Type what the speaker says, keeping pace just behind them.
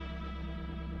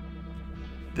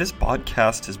This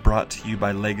podcast is brought to you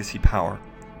by Legacy Power.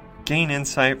 Gain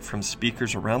insight from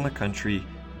speakers around the country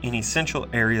in essential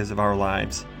areas of our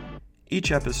lives.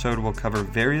 Each episode will cover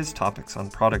various topics on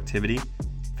productivity,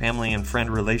 family and friend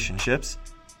relationships,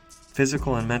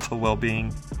 physical and mental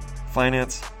well-being,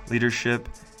 finance, leadership,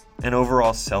 and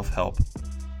overall self-help.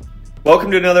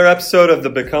 Welcome to another episode of the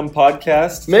Become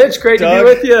Podcast. Mitch, great Doug, to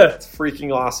be with you. It's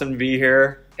freaking awesome to be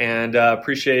here, and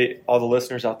appreciate all the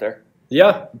listeners out there.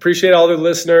 Yeah, appreciate all the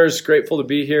listeners. Grateful to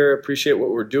be here. Appreciate what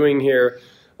we're doing here.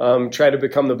 Try to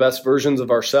become the best versions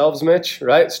of ourselves, Mitch,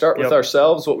 right? Start with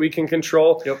ourselves, what we can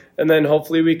control, and then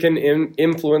hopefully we can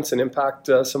influence and impact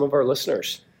some of our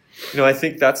listeners. You know, I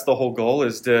think that's the whole goal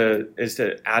is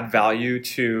to add value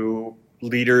to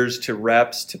leaders, to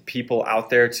reps, to people out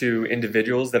there, to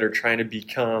individuals that are trying to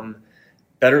become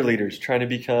better leaders, trying to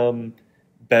become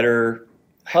better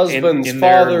husbands, in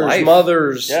fathers,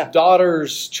 mothers,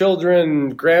 daughters, children,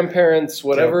 grandparents,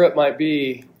 whatever it might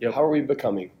be. How are we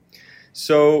becoming?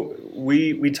 So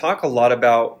we talk a lot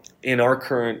about, in our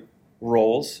current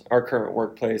roles, our current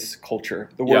workplace culture,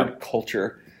 the word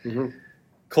culture. Mm-hmm.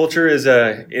 Culture is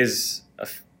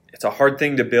it's a hard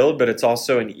thing to build, but it's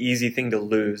also an easy thing to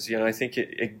lose. You know, I think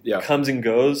it comes and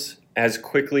goes as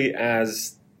quickly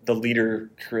as the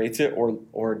leader creates it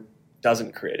or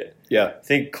doesn't create it. Yeah. I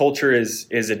think culture is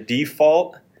a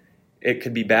default. It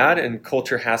could be bad, and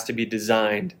culture has to be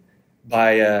designed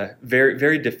by very,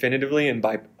 very definitively and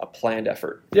by a planned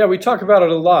effort. Yeah, we talk about it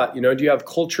a lot. You know, do you have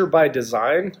culture by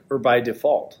design or by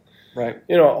default? Right.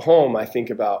 You know, at home, I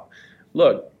think about,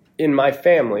 look, in my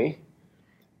family,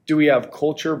 do we have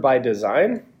culture by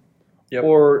design? Yep.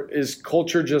 Or is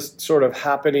culture just sort of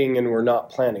happening and we're not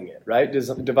planning it, right?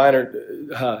 Divine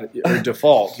or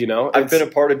default, you know? I've been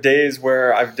a part of days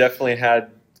where I've definitely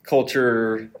had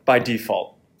culture by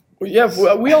default.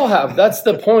 Yeah, we all have. That's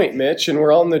the point, Mitch, and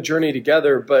we're all on the journey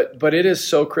together. But it is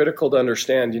so critical to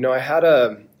understand. You know, I had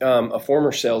a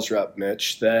former sales rep,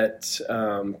 Mitch, that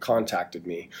contacted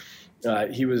me.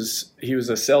 He was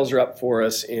a sales rep for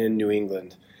us in New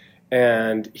England.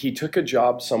 And he took a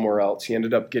job somewhere else. He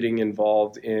ended up getting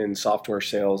involved in software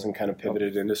sales and kind of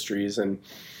pivoted industries. And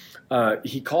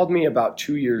he called me about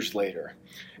 2 years later.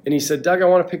 And he said, Doug, I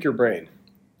want to pick your brain.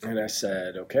 And I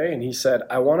said, okay. And he said,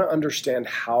 I want to understand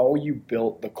how you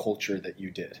built the culture that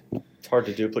you did. It's hard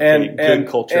to duplicate good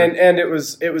culture. And it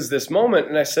was this moment.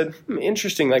 And I said,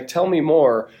 interesting. Like, tell me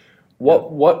more.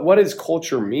 What does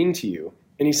culture mean to you?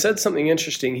 And he said something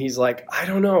interesting. He's like, I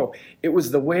don't know. It was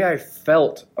the way I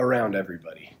felt around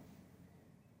everybody.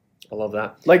 I love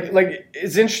that. Like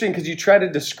it's interesting because you try to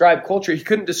describe culture. He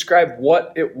couldn't describe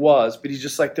what it was, but he's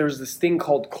just like, there was this thing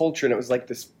called culture, and it was like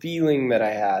this feeling that I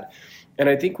had. And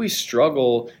I think we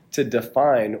struggle to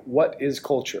define what is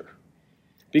culture.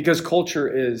 Because culture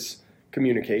is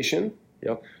communication.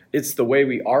 Yep. It's the way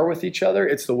we are with each other.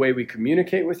 It's the way we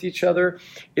communicate with each other.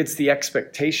 It's the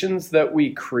expectations that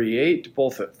we create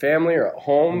both at family or at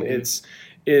home. Mm-hmm.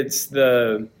 It's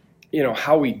the, you know,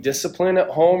 how we discipline at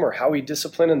home or how we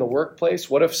discipline in the workplace.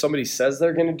 What if somebody says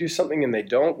they're going to do something and they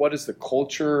don't? What does the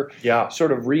culture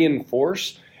sort of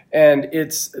reinforce? And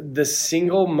it's the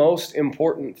single most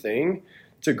important thing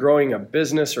to growing a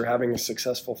business or having a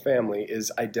successful family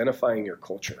is identifying your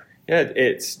culture. Yeah,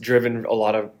 it's driven a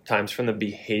lot of times from the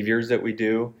behaviors that we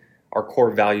do. Our core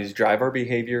values drive our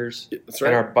behaviors. That's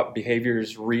right. And our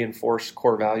behaviors reinforce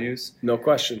core values. No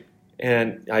question.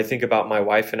 And I think about my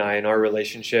wife and I in our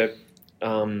relationship.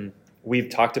 We've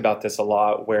talked about this a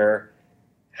lot, where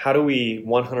how do we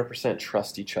 100%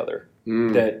 trust each other?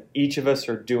 That each of us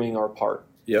are doing our part.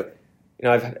 Yep. You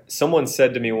know, someone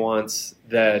said to me once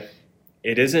that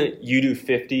it isn't you do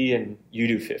 50 and you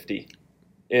do 50.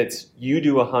 It's you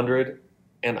do 100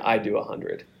 and I do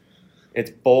 100. It's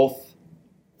both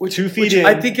 2 feet in.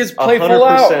 I think is play full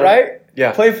out, right?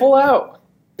 Yeah. Play full out.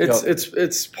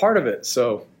 It's part of it.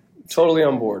 So totally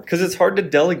on board. Because it's hard to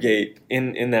delegate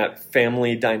in that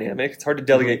family dynamic. It's hard to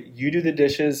delegate. Mm-hmm. You do the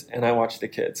dishes and I watch the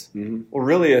kids. Mm-hmm. Well,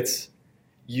 really it's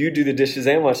you do the dishes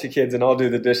and watch the kids, and I'll do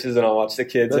the dishes and I'll watch the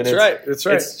kids. That's right.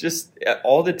 It's just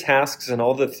all the tasks and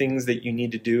all the things that you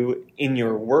need to do in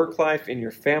your work life, in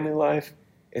your family life.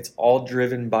 It's all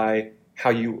driven by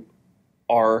how you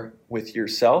are with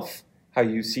yourself, how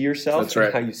you see yourself,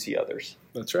 and how you see others.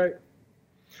 That's right.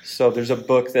 So there's a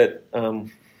book that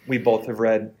we both have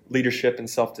read, Leadership and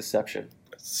Self-Deception.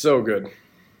 So good.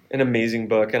 An amazing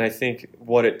book, and I think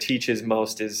what it teaches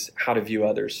most is how to view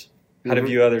others. How to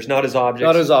view others, not as objects.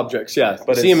 Not as objects, yeah.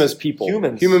 But see them as people.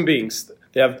 Human beings.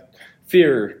 They have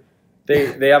fear.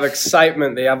 They have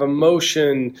excitement. They have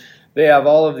emotion. they have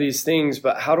all of these things,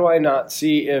 but how do I not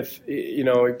see if,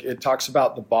 it talks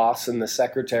about the boss and the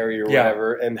secretary or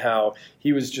whatever, and how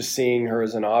he was just seeing her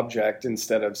as an object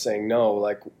instead of saying, no,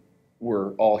 like,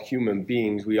 we're all human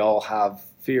beings. We all have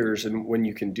fears. And when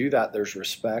you can do that, there's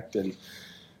respect. And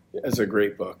it's a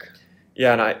great book.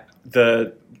 Yeah.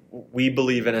 And we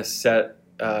believe in a set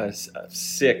of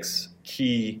 6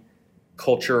 key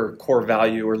culture, core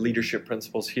value, or leadership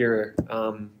principles here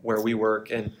where we work.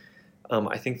 And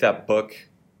I think that book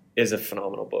is a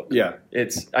phenomenal book. Yeah.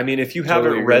 If you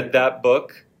haven't read that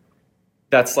book,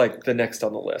 that's like the next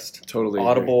on the list. Totally.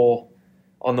 Audible,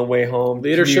 on the way home.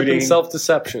 Leadership and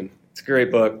Self-Deception. It's a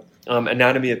great book.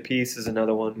 Anatomy of Peace is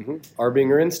another one. Mm-hmm.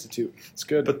 Arbinger Institute. It's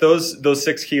good. But those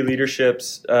 6 key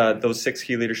leaderships, those 6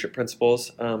 key leadership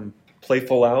principles, play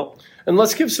full out. And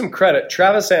let's give some credit.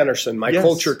 Travis Anderson, my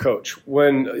culture coach.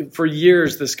 For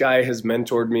years, this guy has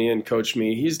mentored me and coached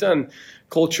me. He's done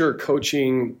culture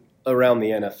coaching around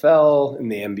the NFL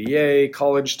and the NBA,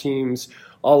 college teams,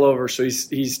 all over. So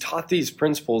he's taught these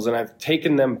principles, and I've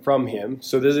taken them from him.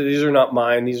 So these are not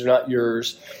mine. These are not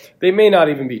yours. They may not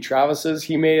even be Travis's.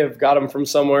 He may have got them from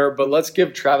somewhere. But let's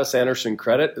give Travis Anderson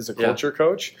credit as a culture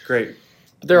coach. Great.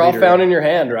 But they're all found in your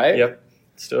hand, right? Yep.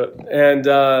 Let's do it. And,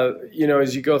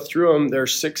 as you go through them, there are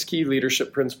 6 key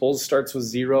leadership principles. It starts with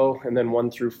 0 and then 1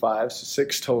 through 5, so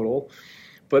 6 total.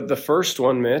 But the first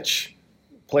one, Mitch,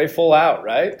 play full out,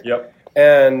 right? Yep.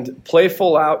 And play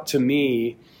full out to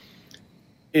me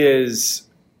is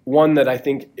one that I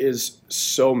think is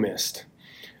so missed.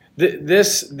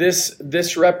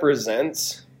 This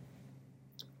represents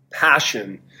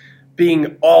passion,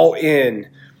 being all in.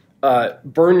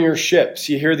 Burn your ships.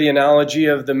 You hear the analogy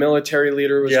of the military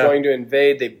leader was going to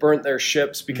invade. They burnt their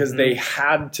ships because they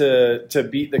had to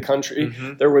beat the country.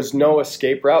 Mm-hmm. There was no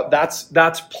escape route.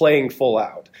 That's playing full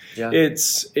out. Yeah.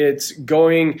 It's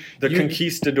going. The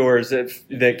conquistadors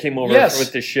that came over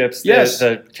with the ships.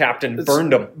 The captain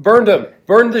burned them.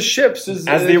 Burned the ships as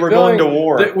they were going to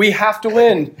war. We have to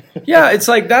win. Yeah, it's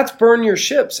like that's burn your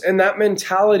ships, and that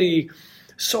mentality.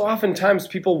 So oftentimes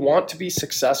people want to be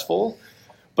successful,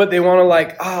 but they want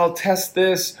to I'll test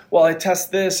this. Well, I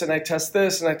test this, and I test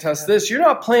this, and I test this. You're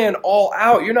not playing all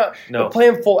out. You're not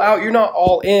playing full out. You're not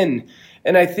all in.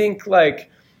 And I think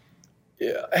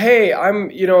hey,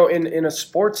 I'm in a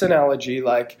sports analogy,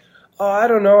 I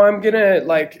don't know, I'm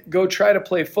gonna go try to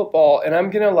play football, and I'm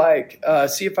gonna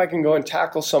see if I can go and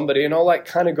tackle somebody, and I'll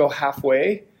kind of go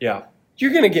halfway. Yeah,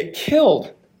 you're gonna get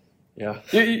killed. Yeah,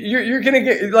 you're gonna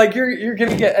get you're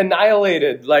gonna get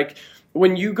annihilated.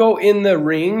 When you go in the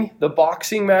ring, the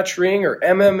boxing match ring, or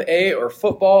MMA, or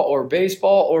football, or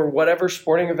baseball, or whatever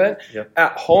sporting event,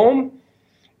 at home,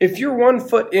 if you're 1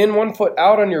 foot in, 1 foot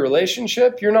out on your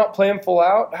relationship, you're not playing full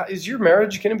out. Is your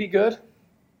marriage going to be good?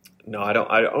 No, I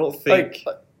don't think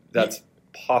that's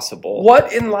possible.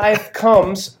 What in life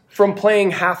comes from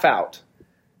playing half out?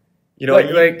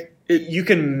 You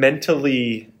can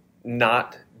mentally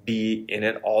not be in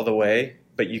it all the way,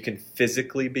 but you can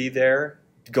physically be there,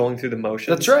 going through the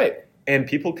motions. That's right. And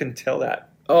people can tell that.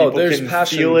 Oh, people there's can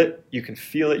passion. Feel it. You can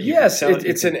feel it. Yes,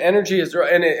 it's an energy,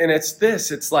 and it's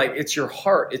this. It's it's your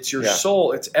heart, it's your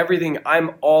soul, it's everything.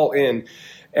 I'm all in,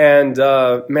 and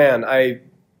man,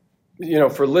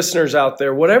 for listeners out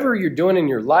there, whatever you're doing in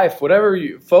your life, whatever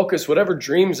you focus, whatever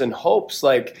dreams and hopes,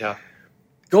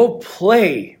 go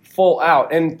play full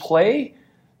out, and play.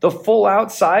 The full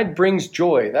outside brings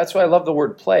joy. That's why I love the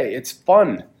word play. It's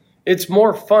fun. It's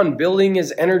more fun. Building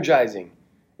is energizing.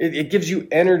 It gives you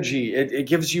energy. It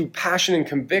gives you passion and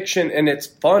conviction, and it's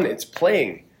fun. It's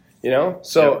playing,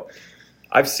 So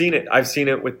I've seen it. I've seen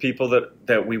it with people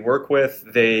that we work with.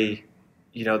 They,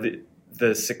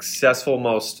 the successful,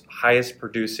 most highest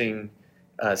producing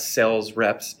sales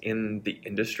reps in the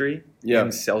industry,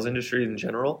 in sales industry in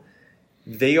general,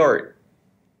 they are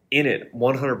in it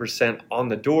 100% on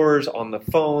the doors, on the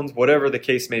phones, whatever the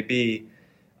case may be.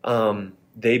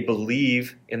 They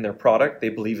believe in their product. They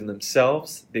believe in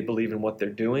themselves. They believe in what they're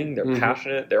doing. They're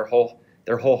passionate. Their whole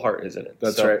heart is in it.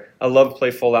 That's right. I love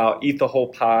play full out. Eat the whole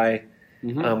pie.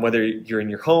 Whether you're in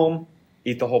your home,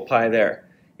 eat the whole pie there.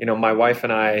 My wife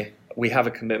and I, we have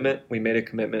a commitment. We made a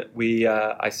commitment.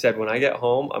 I said, when I get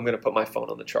home, I'm going to put my phone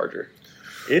on the charger.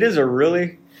 That's a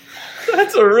really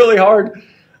hard.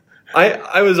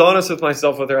 I was honest with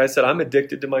myself with her. I said, I'm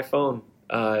addicted to my phone.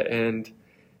 And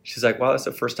she's like, wow, that's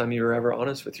the first time you were ever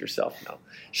honest with yourself. No.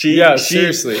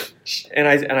 Seriously. And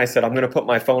I said, I'm going to put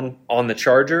my phone on the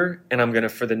charger, and I'm going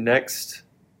to,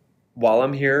 while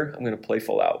I'm here, I'm going to play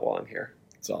full out while I'm here.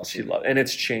 It's awesome. She loved it. And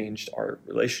it's changed our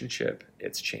relationship.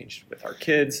 It's changed with our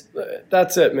kids.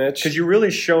 That's it, Mitch. Because you're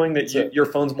really showing that your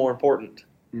phone's more important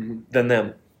than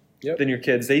them. than your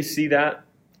kids. They see that,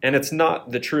 and it's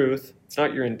not the truth. It's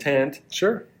not your intent.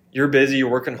 Sure. You're busy, you're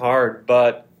working hard,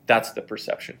 but that's the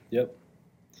perception. Yep.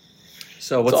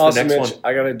 So what's awesome, the next Mitch.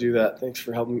 one? I got to do that. Thanks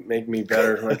for helping make me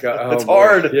better. Like, it's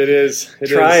hard. It is.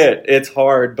 Try it. It's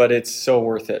hard, but it's so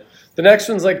worth it. The next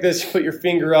one's like this. You put your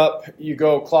finger up, you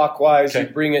go clockwise, you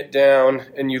bring it down,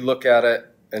 and you look at it,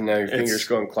 and now your finger's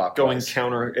going clockwise. Going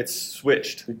counter. It's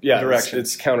switched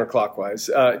directions. It's counterclockwise.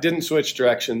 It didn't switch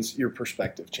directions. Your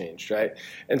perspective changed, right?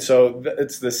 And so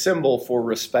it's the symbol for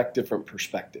respect different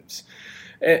perspectives.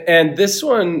 And this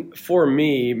one, for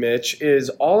me, Mitch, is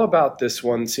all about this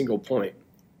one single point.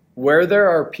 Where there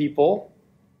are people,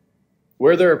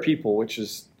 which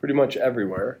is pretty much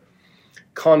everywhere,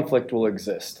 conflict will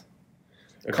exist.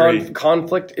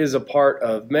 Conflict is a part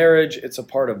of marriage. It's a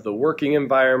part of the working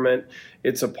environment.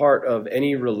 It's a part of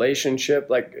any relationship.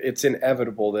 Like, it's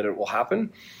inevitable that it will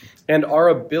happen. And our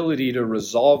ability to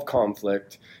resolve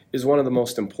conflict is one of the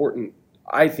most important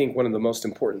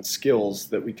skills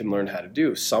that we can learn how to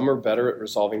do. Some are better at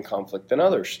resolving conflict than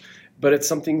others, but it's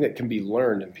something that can be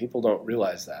learned, and people don't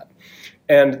realize that.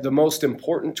 And the most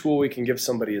important tool we can give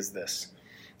somebody is this.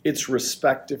 It's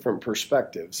respect different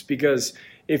perspectives. Because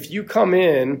if you come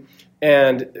in,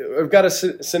 and I've got a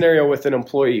scenario with an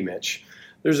employee, Mitch.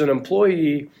 There's an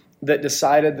employee that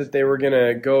decided that they were going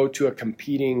to go to a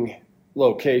competing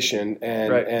location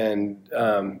and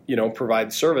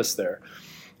provide service there.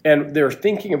 And they're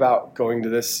thinking about going to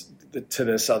this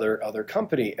other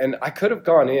company. And I could have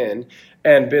gone in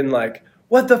and been like,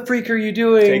 "What the freak are you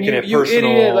doing? Taking it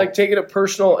personal. Idiot!" Like, taking it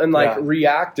personal and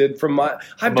reacted from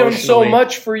I've done so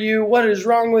much for you. What is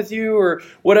wrong with you, or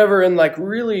whatever, and like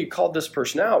really called this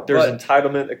person out. There's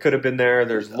entitlement that could have been there.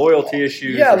 There's loyalty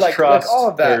issues. There's trust. Like all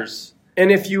of that.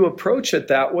 And if you approach it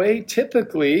that way,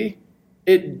 typically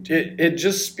it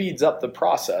just speeds up the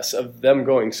process of them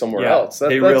going somewhere else.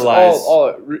 That's realize all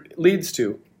it leads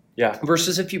to. Yeah.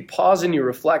 Versus if you pause and you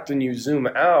reflect and you zoom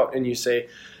out and you say,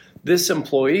 this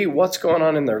employee, what's going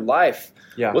on in their life?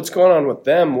 Yeah. What's going on with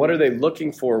them? What are they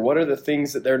looking for? What are the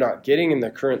things that they're not getting in their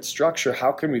current structure?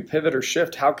 How can we pivot or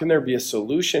shift? How can there be a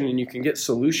solution? And you can get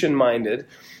solution-minded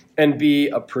and be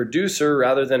a producer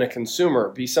rather than a consumer.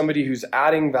 Be somebody who's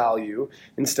adding value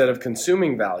instead of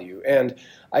consuming value. And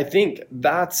I think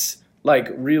that's like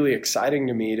really exciting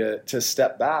to me to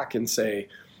step back and say,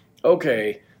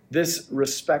 okay, this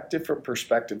respect different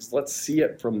perspectives. Let's see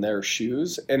it from their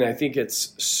shoes. And I think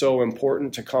it's so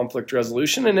important to conflict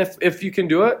resolution. And if you can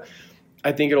do it,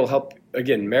 I think it'll help,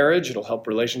 again, marriage. It'll help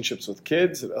relationships with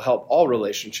kids. It'll help all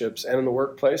relationships and in the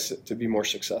workplace to be more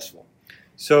successful.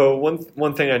 So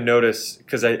one thing I noticed,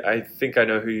 because I think I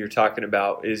know who you're talking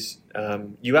about, is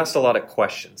you asked a lot of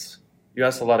questions.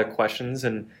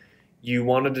 And you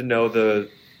wanted to know the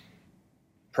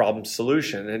problem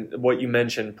solution. And what you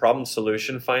mentioned, problem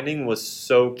solution finding, was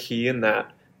so key in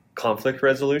that conflict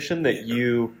resolution that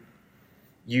you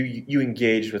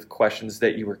engaged with questions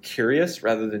that you were curious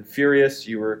rather than furious.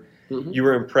 You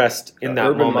were impressed in that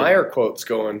moment. Urban Meyer quotes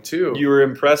going too. You were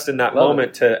impressed in that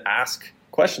moment to ask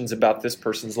questions about this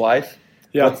person's life,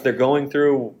 what they're going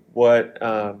through, what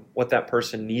that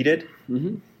person needed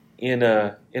in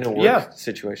a work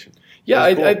situation.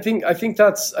 Yeah, cool. I think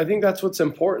that's what's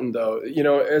important, though. You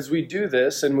know, as we do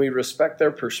this and we respect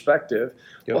their perspective,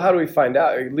 well, how do we find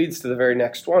out? It leads to the very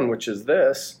next one, which is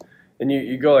this. And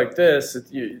you go like this,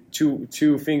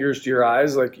 two fingers to your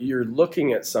eyes, like you're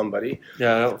looking at somebody.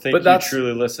 Yeah, I don't think you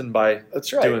truly listen by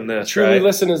doing this. Truly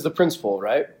listen is the principle,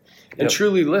 right? And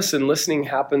truly listening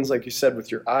happens, like you said,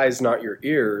 with your eyes, not your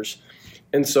ears.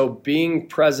 And so being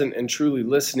present and truly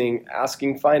listening,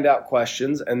 asking find out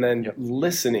questions, and then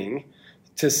listening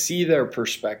to see their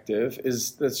perspective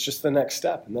that's just the next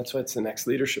step. And that's why it's the next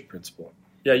leadership principle.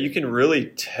 Yeah, you can really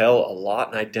tell a lot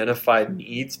and identify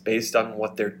needs based on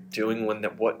what they're doing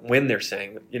when they're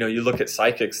saying. You know, you look at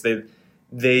psychics;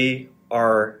 they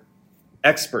are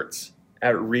experts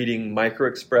at reading micro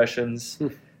expressions.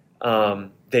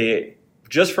 They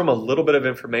just from a little bit of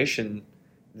information,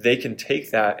 they can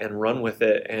take that and run with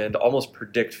it and almost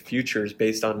predict futures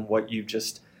based on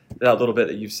that little bit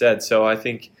that you've said. So I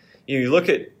think you look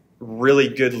at really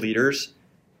good leaders,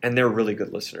 and they're really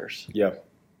good listeners. Yeah.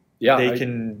 They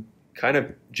can kind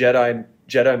of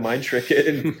Jedi mind trick it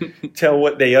and tell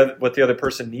what the other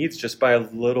person needs just by a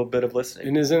little bit of listening.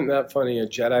 And isn't that funny? A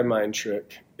Jedi mind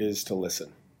trick is to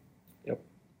listen. Yep.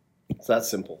 It's that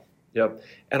simple. Yep.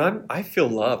 And I feel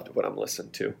loved when I'm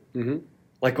listened to. Mm-hmm.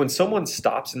 Like when someone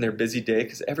stops in their busy day,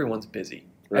 because everyone's busy.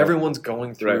 Right. Everyone's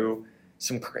going through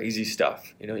some crazy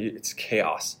stuff. You know, it's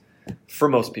chaos for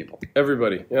most people.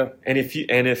 Everybody, yeah. And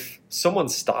if someone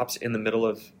stops in the middle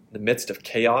of the midst of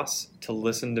chaos to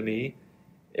listen to me,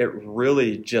 it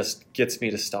really just gets me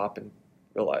to stop and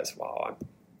realize, wow,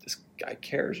 this guy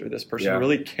cares, or this person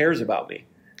really cares about me.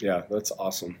 Yeah, that's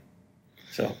awesome.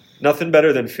 So nothing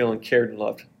better than feeling cared and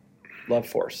loved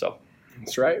for. So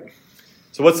that's right.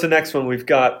 So what's the next one? We've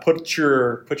got put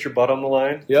your butt on the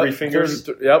line. Yep. 3 fingers.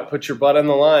 Put your butt on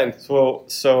the line.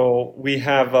 So we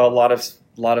have a lot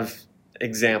of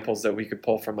examples that we could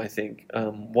pull from. I think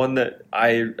one that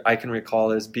I can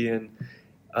recall is being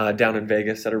down in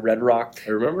Vegas at a Red Rock.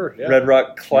 I remember. Yeah. Red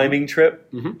Rock climbing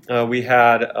trip. Mm-hmm. We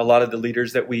had a lot of the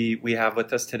leaders that we have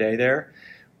with us today there.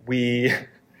 We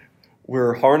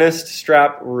were harnessed,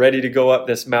 strapped, ready to go up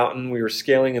this mountain. We were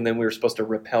scaling, and then we were supposed to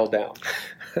rappel down.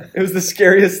 It was the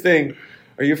scariest thing.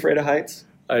 Are you afraid of heights?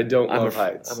 I don't love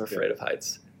heights. I'm afraid of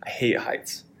heights. I hate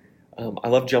heights. I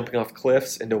love jumping off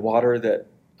cliffs into water that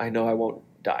I know I won't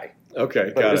die.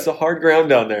 Okay, but it's a hard ground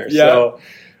down there. Yeah.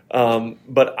 So,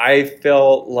 but I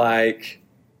felt like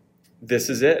this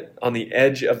is it. On the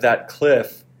edge of that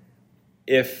cliff,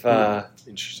 if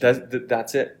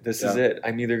that's it. This is it.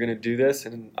 I'm either going to do this,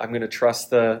 and I'm going to trust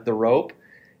the rope,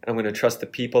 and I'm going to trust the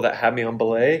people that have me on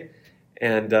belay,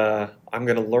 and I'm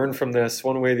going to learn from this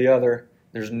one way or the other.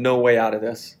 There's no way out of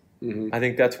this. Mm-hmm. I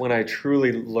think that's when I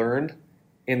truly learned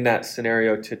in that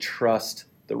scenario to trust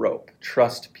the rope,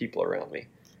 trust people around me.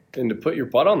 And to put your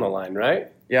butt on the line, right?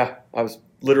 Yeah, I was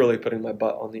literally putting my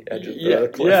butt on the edge of the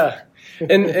cliff. Yeah,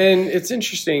 and it's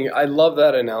interesting. I love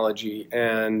that analogy,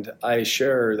 and I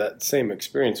share that same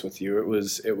experience with you.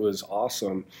 It was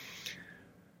awesome.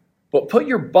 But put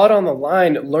your butt on the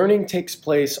line. Learning takes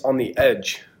place on the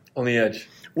edge. On the edge.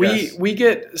 We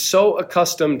get so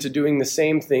accustomed to doing the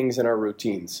same things in our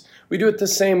routines. We do it the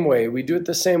same way. We do it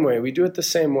the same way. We do it the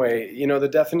same way. You know, the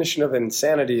definition of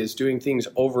insanity is doing things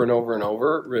over and over and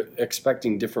over,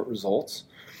 expecting different results.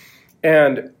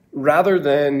 And rather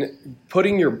than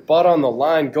putting your butt on the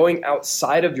line, going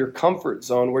outside of your comfort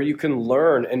zone where you can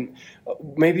learn, and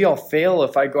maybe I'll fail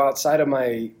if I go outside of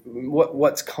my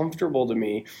what's comfortable to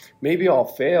me. Maybe I'll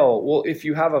fail. Well, if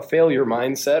you have a failure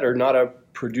mindset or not a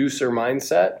producer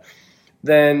mindset,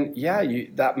 then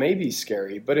that may be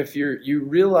scary. But if you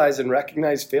realize and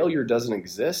recognize failure doesn't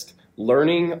exist,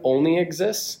 learning only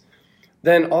exists,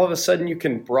 then all of a sudden you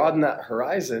can broaden that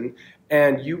horizon,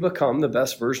 and you become the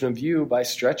best version of you by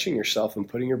stretching yourself and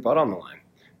putting your butt on the line.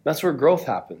 That's where growth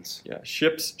happens. Yeah,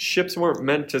 ships weren't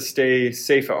meant to stay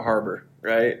safe at harbor,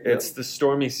 right? Yep. It's the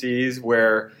stormy seas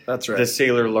where the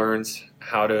sailor learns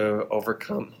how to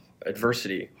overcome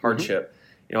adversity, hardship. Mm-hmm.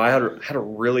 You know, I had a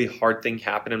really hard thing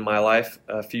happen in my life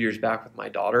a few years back with my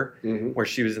daughter, where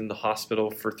she was in the hospital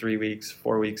for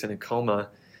 4 weeks in a coma.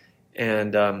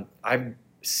 And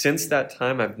since that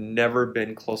time, I've never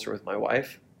been closer with my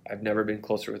wife. I've never been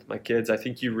closer with my kids. I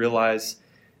think you realize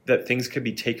that things could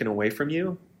be taken away from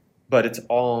you, but it's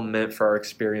all meant for our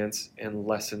experience and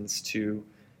lessons to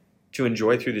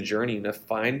enjoy through the journey and to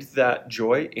find that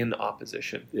joy in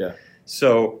opposition. Yeah.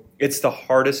 So it's the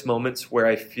hardest moments where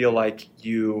I feel like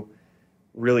you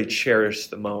really cherish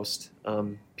the most.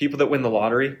 People that win the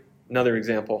lottery, another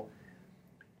example,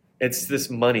 it's this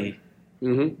money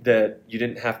that you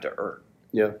didn't have to earn.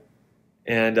 Yeah.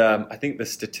 And I think the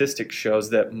statistic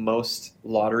shows that most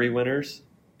lottery winners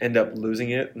end up losing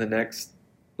it in the next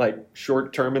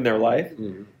short term in their life.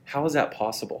 Mm-hmm. How is that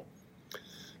possible?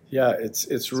 Yeah,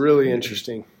 it's really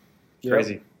interesting.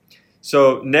 Crazy. Yep.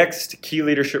 So next key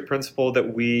leadership principle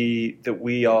that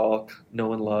we all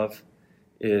know and love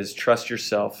is trust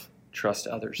yourself, trust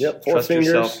others. Yep. Trust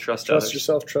yourself, trust others. Trust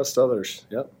yourself, trust others.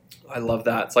 Yep. I love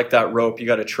that. It's like that rope. You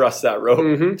got to trust that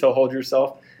rope to hold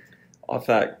yourself off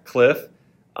that cliff.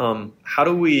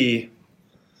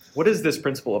 What is this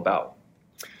principle about?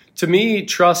 To me,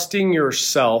 trusting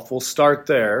yourself, we'll start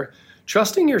there.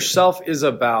 Trusting yourself is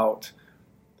about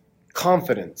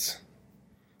confidence.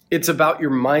 It's about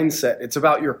your mindset. It's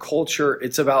about your culture.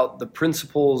 It's about the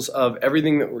principles of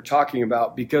everything that we're talking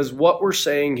about, because what we're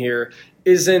saying here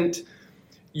isn't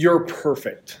you're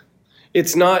perfect.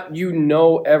 It's not you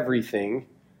know everything,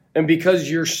 and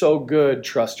because you're so good,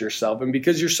 trust yourself, and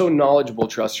because you're so knowledgeable,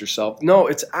 trust yourself. No,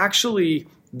 it's actually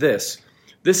this.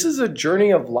 This is a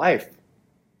journey of life.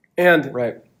 And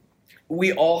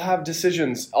we all have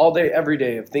decisions all day, every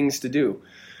day of things to do.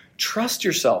 Trust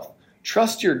yourself.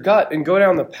 Trust your gut and go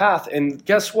down the path. And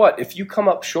guess what? If you come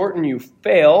up short and you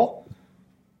fail,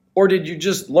 or did you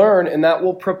just learn, and that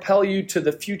will propel you to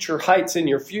the future heights in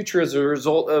your future as a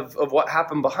result of what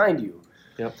happened behind you.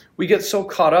 Yep. We get so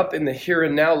caught up in the here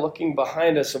and now looking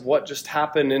behind us of what just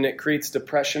happened, and it creates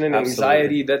depression and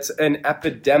anxiety. That's an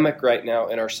epidemic right now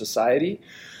in our society,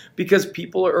 because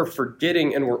people are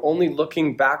forgetting, and we're only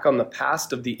looking back on the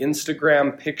past of the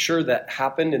Instagram picture that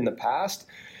happened in the past.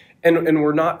 And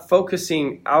we're not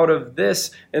focusing out of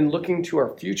this and looking to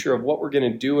our future of what we're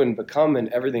going to do and become and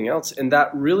everything else. And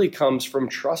that really comes from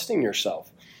trusting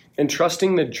yourself and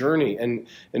trusting the journey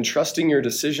and trusting your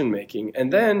decision making.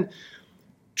 And then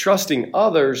trusting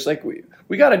others. Like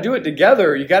we got to do it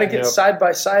together. You got to get side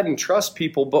by side and trust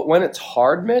people. But when it's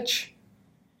hard, Mitch,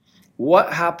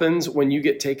 what happens when you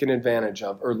get taken advantage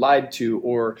of or lied to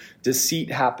or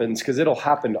deceit happens? Because it'll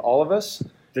happen to all of us.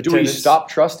 Do we stop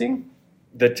trusting?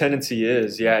 The tendency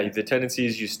is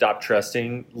you stop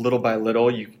trusting little by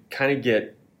little. You kind of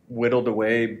get whittled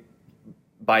away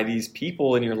by these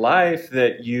people in your life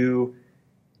that you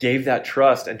gave that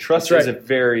trust. And trust is a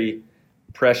very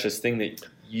precious thing that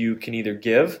you can either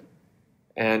give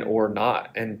or not,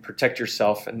 and protect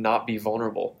yourself and not be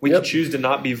vulnerable. We can choose to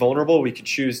not be vulnerable. We can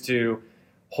choose to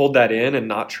hold that in and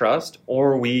not trust,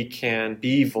 or we can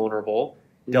be vulnerable,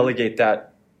 delegate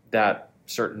that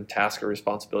certain task or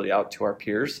responsibility out to our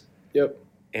peers,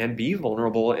 and be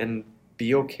vulnerable and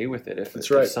be okay with it if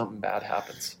something bad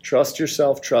happens. Trust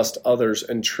yourself, trust others,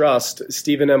 and trust.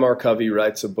 Stephen M. R. Covey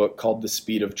writes a book called The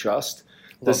Speed of Trust.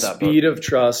 The Speed of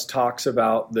Trust talks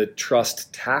about the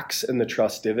trust tax and the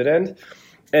trust dividend,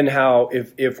 and how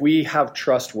if we have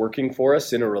trust working for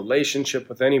us in a relationship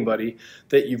with anybody,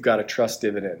 that you've got a trust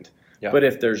dividend. But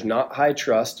if there's not high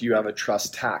trust, you have a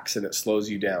trust tax, and it slows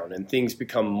you down, and things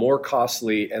become more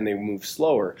costly and they move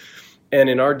slower. And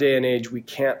in our day and age, we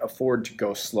can't afford to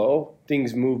go slow.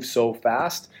 Things move so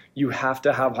fast. You have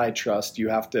to have high trust. You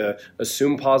have to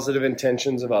assume positive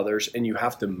intentions of others, and you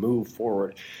have to move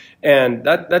forward. And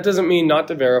that doesn't mean not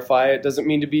to verify. It doesn't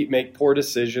mean to make poor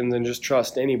decisions and just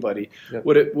trust anybody.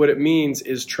 What it means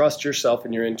is trust yourself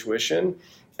and your intuition,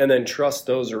 and then trust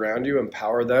those around you,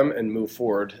 empower them, and move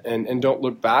forward. And don't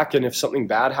look back. And if something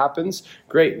bad happens,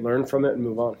 great, learn from it and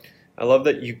move on. I love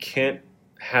that you can't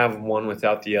have one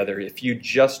without the other. If you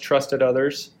just trusted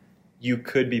others, you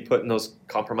could be put in those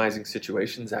compromising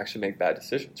situations, actually make bad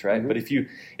decisions, right? But if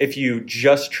you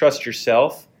just trust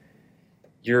yourself,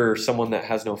 you're someone that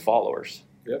has no followers.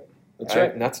 That's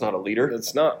right. And that's not a leader.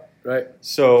 That's not, right.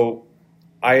 So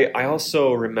I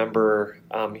also remember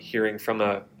hearing from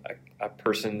a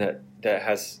person that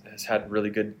has had really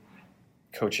good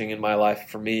coaching in my life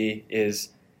for me is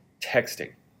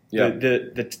texting.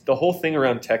 The whole thing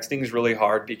around texting is really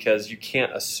hard because you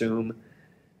can't assume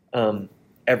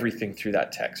everything through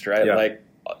that text, right? Like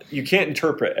you can't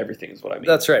interpret everything is what I mean.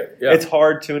 That's right. It's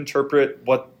hard to interpret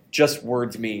what just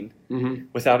words mean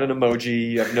without an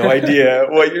emoji. You have no idea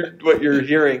what you're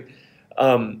hearing.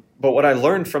 But what I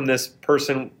learned from this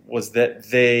person was that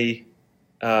they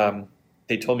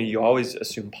told me you always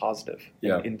assume positive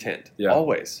intent,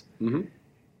 always.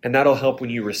 And that'll help when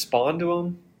you respond to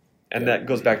them. And that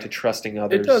goes back to trusting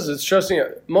others. It does. It's trusting.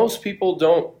 Most people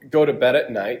don't go to bed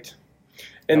at night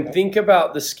and think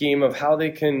about the scheme of how they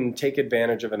can take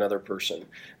advantage of another person.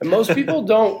 And most people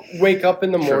don't wake up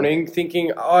in the morning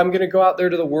thinking, oh, I'm going to go out there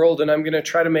to the world and I'm going to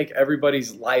try to make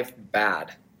everybody's life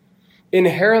bad.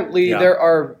 Inherently, there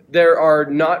are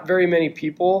not very many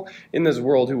people in this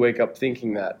world who wake up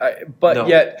thinking that.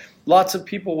 Yet, lots of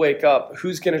people wake up,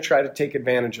 who's going to try to take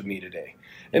advantage of me today?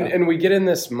 And we get in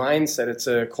this mindset, it's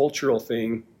a cultural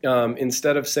thing.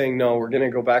 Instead of saying, no, we're going to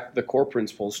go back to the core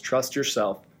principles, trust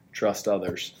yourself, trust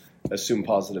others, assume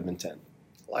positive intent.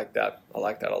 I like that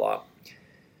a lot.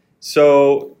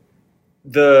 So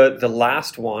the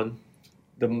last one,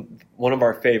 one of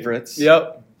our favorites.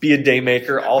 Be a day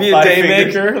maker. Be a day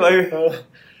maker.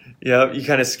 You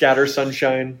kind of scatter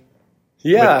sunshine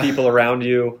with people around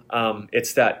you.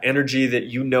 It's that energy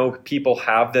that people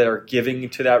have that are giving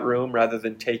to that room rather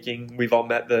than taking. We've all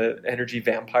met the energy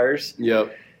vampires.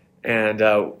 And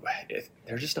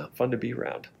they're just not fun to be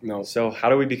around. No. So how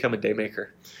do we become a day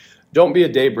maker? Don't be a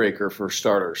day breaker for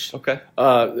starters. Okay.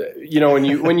 When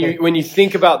you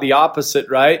think about the opposite,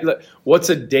 right? What's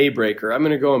a day breaker? I'm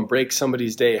going to go and break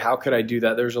somebody's day. How could I do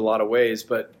that? There's a lot of ways,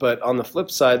 but on the flip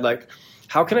side, like,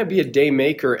 how can I be a day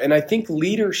maker? And I think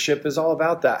leadership is all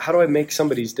about that. How do I make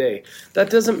somebody's day? That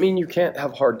doesn't mean you can't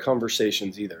have hard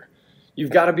conversations either.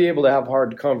 You've got to be able to have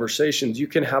hard conversations. You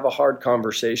can have a hard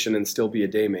conversation and still be a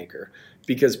day maker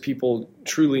because people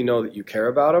truly know that you care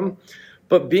about them.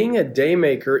 But being a day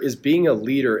maker is being a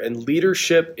leader, and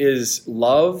leadership is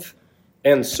love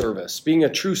and service. Being a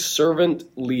true servant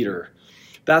leader.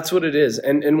 That's what it is.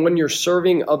 And when you're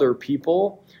serving other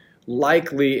people,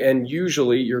 likely and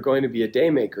usually you're going to be a day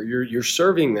maker. You're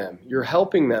serving them, you're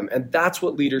helping them, and that's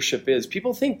what leadership is.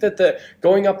 People think that the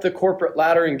going up the corporate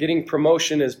ladder and getting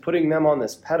promotion is putting them on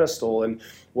this pedestal and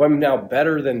well, I'm now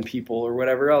better than people or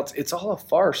whatever else. It's all a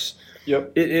farce.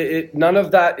 Yep. None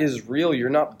of that is real. You're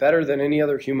not better than any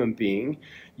other human being.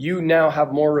 You now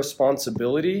have more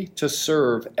responsibility to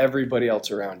serve everybody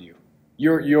else around you.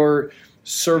 Your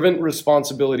servant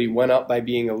responsibility went up by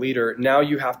being a leader. Now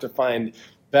you have to find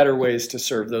better ways to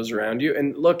serve those around you.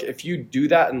 And look, if you do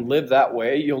that and live that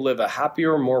way, you'll live a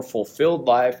happier, more fulfilled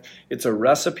life. It's a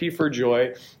recipe for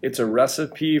joy. It's a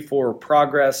recipe for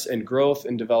progress and growth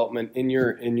and development in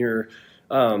your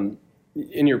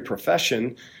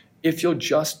profession. If you'll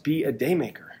just be a day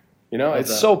maker,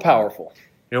 it's so powerful.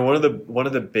 One of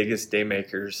the biggest day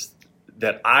makers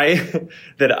that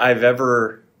I've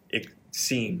ever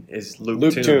seen is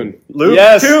Luke Toon. Luke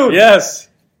Toon. Yes.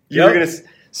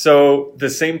 So the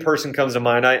same person comes to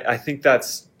mind. I think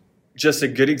that's just a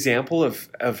good example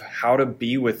of how to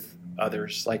be with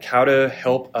others, like how to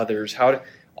help others,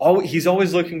 he's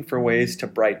always looking for ways to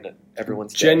brighten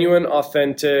everyone's day. Genuine,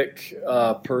 authentic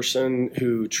person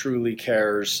who truly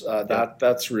cares.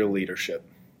 That's real leadership.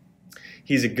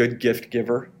 He's a good gift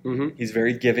giver. Mm-hmm. He's a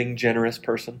very giving, generous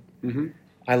person. Mm-hmm.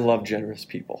 I love generous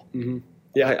people. Mm-hmm.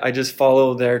 Yeah, I just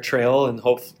follow their trail and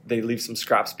hope they leave some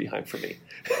scraps behind for me.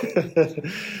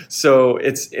 So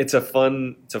it's a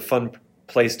fun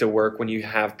place to work when you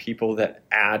have people that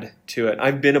add to it.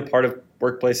 I've been a part of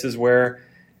workplaces where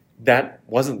that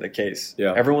wasn't the case.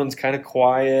 Yeah. Everyone's kind of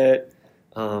quiet.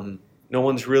 No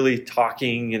one's really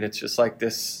talking, and it's just like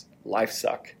this life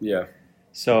suck. Yeah.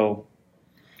 So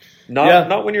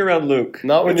not when you're around Luke.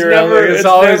 Not when you're around Luke. It's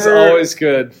always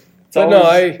good. But no,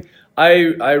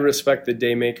 I respect the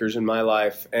day makers in my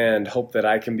life and hope that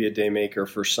I can be a day maker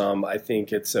for some. I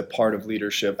think it's a part of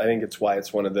leadership. I think it's why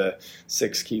it's one of the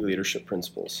 6 key leadership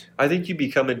principles. I think you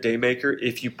become a day maker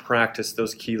if you practice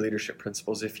those key leadership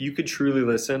principles. If you could truly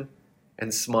listen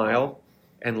and smile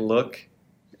and look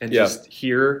and just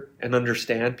hear and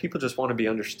understand, people just want to be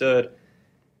understood.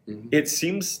 Mm-hmm. It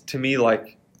seems to me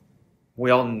like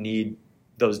we all need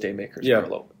those day makers in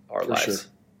our lives. Sure.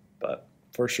 But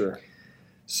for sure.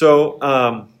 So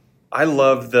I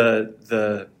love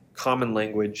the common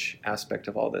language aspect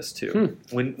of all this too.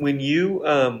 When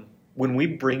we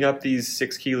bring up these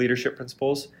 6 key leadership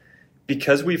principles,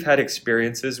 because we've had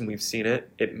experiences and we've seen it,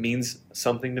 it means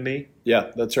something to me.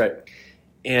 Yeah, that's right.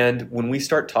 And when we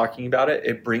start talking about it,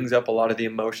 it brings up a lot of the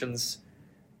emotions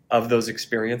of those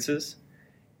experiences.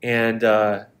 And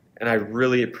I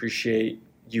really appreciate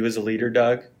you as a leader,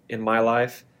 Doug, in my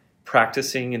life,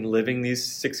 practicing and living these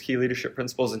 6 key leadership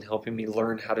principles and helping me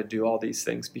learn how to do all these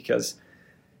things, because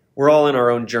we're all in our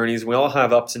own journeys. We all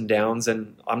have ups and downs,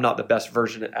 and I'm not the best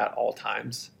version at all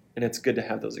times. And it's good to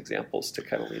have those examples to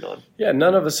kind of lean on. Yeah,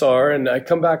 none of us are. And I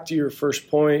come back to your first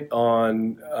point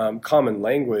on common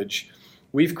language.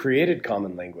 We've created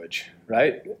common language,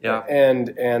 right? Yeah.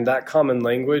 And that common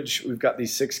language, we've got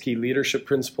these 6 key leadership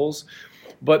principles.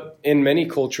 But in many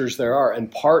cultures there are. And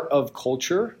part of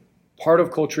culture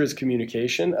is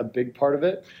communication, a big part of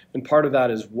it. And part of that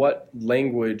is what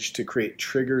language to create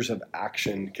triggers of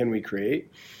action can we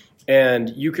create.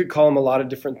 And you could call them a lot of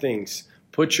different things.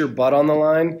 Put your butt on the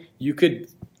line. You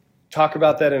could talk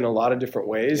about that in a lot of different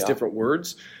ways, different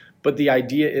words. But the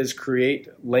idea is create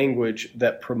language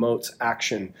that promotes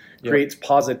action, creates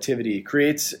positivity,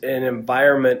 creates an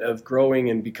environment of growing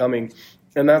and becoming.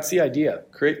 And that's the idea.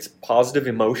 Creates positive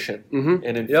emotion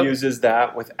and infuses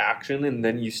that with action, and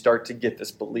then you start to get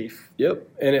this belief. Yep,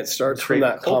 and it starts from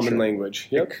that common language.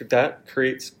 Yep. That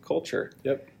creates culture.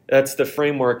 Yep. That's the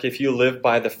framework. If you live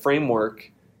by the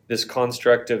framework, this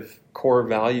construct of core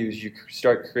values, you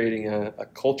start creating a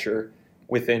culture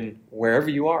within wherever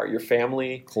you are, your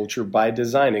family. Culture by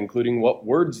design, including what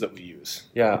words that we use.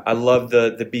 Yeah, I love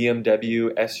the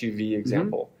BMW SUV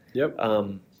example. Yep.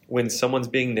 When someone's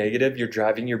being negative, you're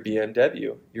driving your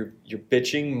BMW. You're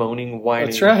bitching, moaning, whining.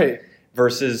 That's right.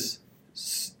 Versus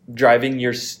driving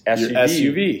your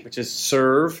SUV, which is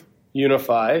serve,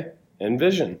 unify, and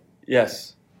vision.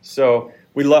 Yes. So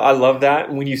I love that.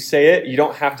 And when you say it, you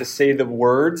don't have to say the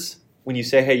words. When you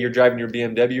say, "Hey, you're driving your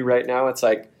BMW right now," it's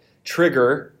like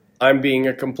trigger. I'm being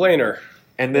a complainer.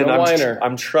 And then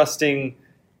I'm trusting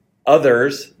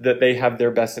others that they have their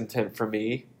best intent for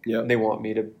me. Yep. And they want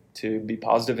me to be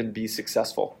positive and be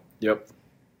successful. Yep,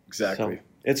 exactly. So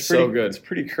it's so good. It's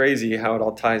pretty crazy how it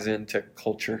all ties into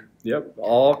culture. Yep,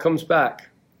 all comes back.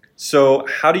 So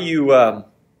how do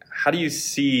you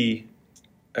see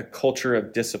a culture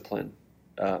of discipline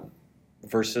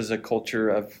versus a culture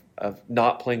of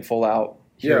not playing full out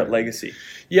here at Legacy?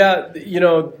 Yeah,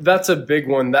 that's a big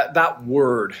one. That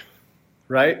word,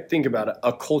 right? Think about it.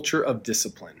 A culture of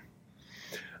discipline.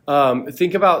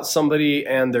 Think about somebody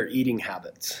and their eating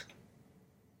habits,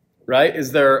 right?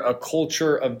 Is there a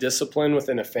culture of discipline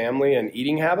within a family and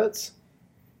eating habits,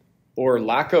 or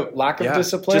lack of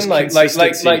discipline?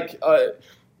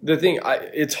 The thing,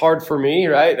 it's hard for me,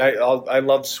 right? I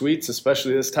love sweets,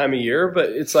 especially this time of year, but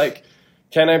it's like,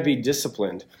 can I be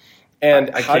disciplined? And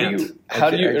how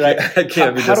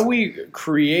do we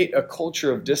create a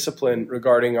culture of discipline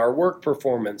regarding our work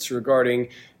performance, regarding,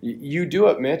 you do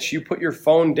it, Mitch, you put your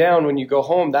phone down when you go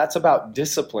home, that's about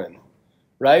discipline,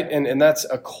 right? And that's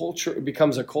a culture, it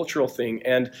becomes a cultural thing.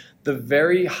 And the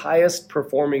very highest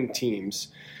performing teams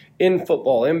in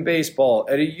football, in baseball,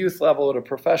 at a youth level, at a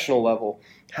professional level,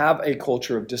 have a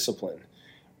culture of discipline.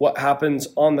 What happens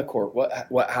on the court,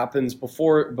 what happens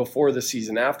before the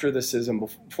season, after the season,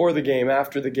 before the game,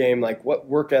 after the game, like what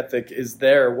work ethic is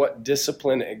there, what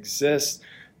discipline exists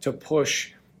to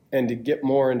push and to get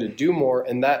more and to do more.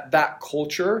 And that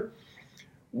culture,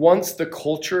 once the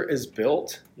culture is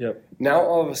built, now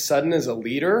all of a sudden as a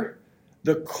leader,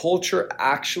 the culture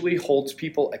actually holds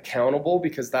people accountable,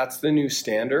 because that's the new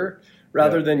standard,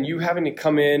 rather than you having to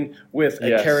come in with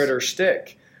a carrot or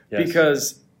stick.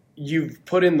 Because you've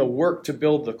put in the work to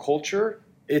build the culture.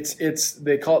 It's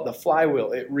they call it the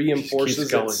flywheel. It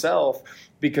reinforces itself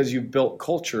because you've built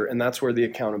culture, and that's where the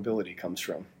accountability comes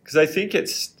from. Because I think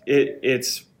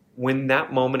it's when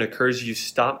that moment occurs, you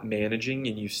stop managing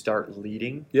and you start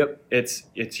leading.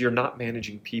 It's you're not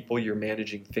managing people, you're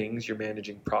managing things, you're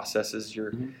managing processes,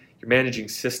 you're managing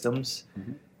systems.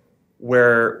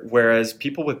 Whereas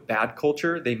people with bad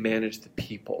culture, they manage the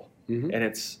people,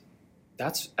 and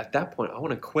that's at that point, I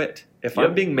want to quit. If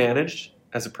I'm being managed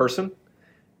as a person,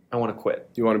 I want to quit.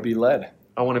 You want to be led.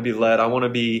 I want to be led. I want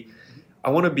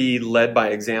to be led by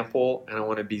example, and I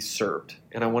want to be served,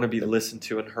 and I want to be listened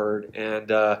to and heard.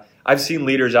 And I've seen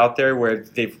leaders out there where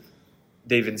they've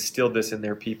instilled this in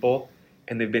their people,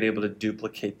 and they've been able to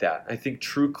duplicate that. I think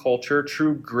true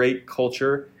great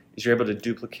culture, is you're able to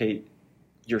duplicate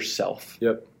yourself.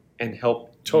 And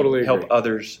help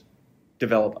others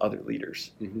develop other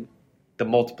leaders. The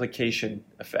multiplication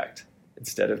effect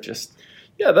instead of just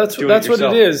that's what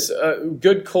it is.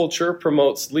 Good culture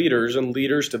promotes leaders, and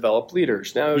leaders develop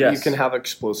leaders. Now you can have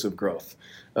explosive growth.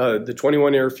 The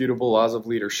 21 Irrefutable Laws of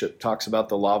Leadership talks about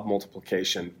the law of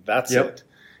multiplication. That's it.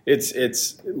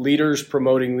 It's leaders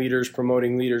promoting leaders,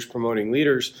 promoting leaders, promoting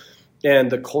leaders, and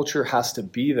the culture has to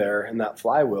be there in that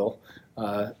flywheel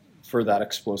for that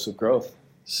explosive growth.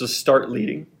 So start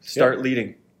leading. Start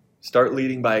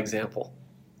leading by example.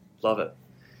 Love it.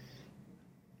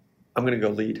 I'm going to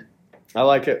go lead. I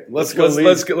like it. Let's go lead.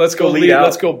 Let's go lead.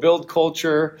 Let's go build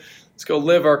culture. Let's go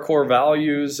live our core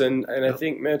values. And I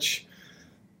think, Mitch,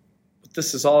 what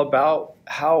this is all about,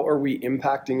 how are we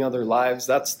impacting other lives?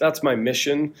 That's my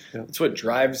mission. That's what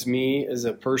drives me as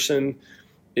a person,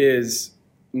 is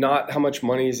not how much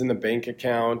money is in the bank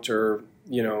account, or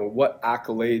what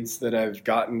accolades that I've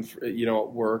gotten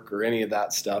at work, or any of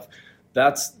that stuff.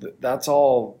 That's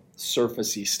all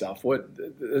surfacey stuff. What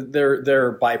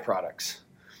they're byproducts.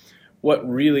 What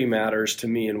really matters to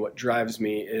me and what drives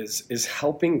me is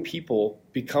helping people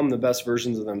become the best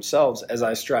versions of themselves, as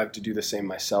I strive to do the same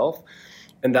myself.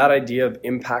 And that idea of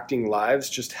impacting lives,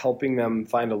 just helping them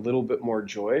find a little bit more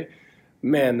joy,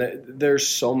 man, there's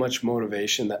so much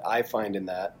motivation that I find in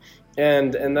that.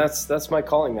 And that's my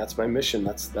calling, that's my mission,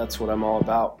 that's what I'm all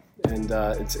about. And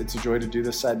it's a joy to do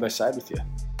this side by side with you.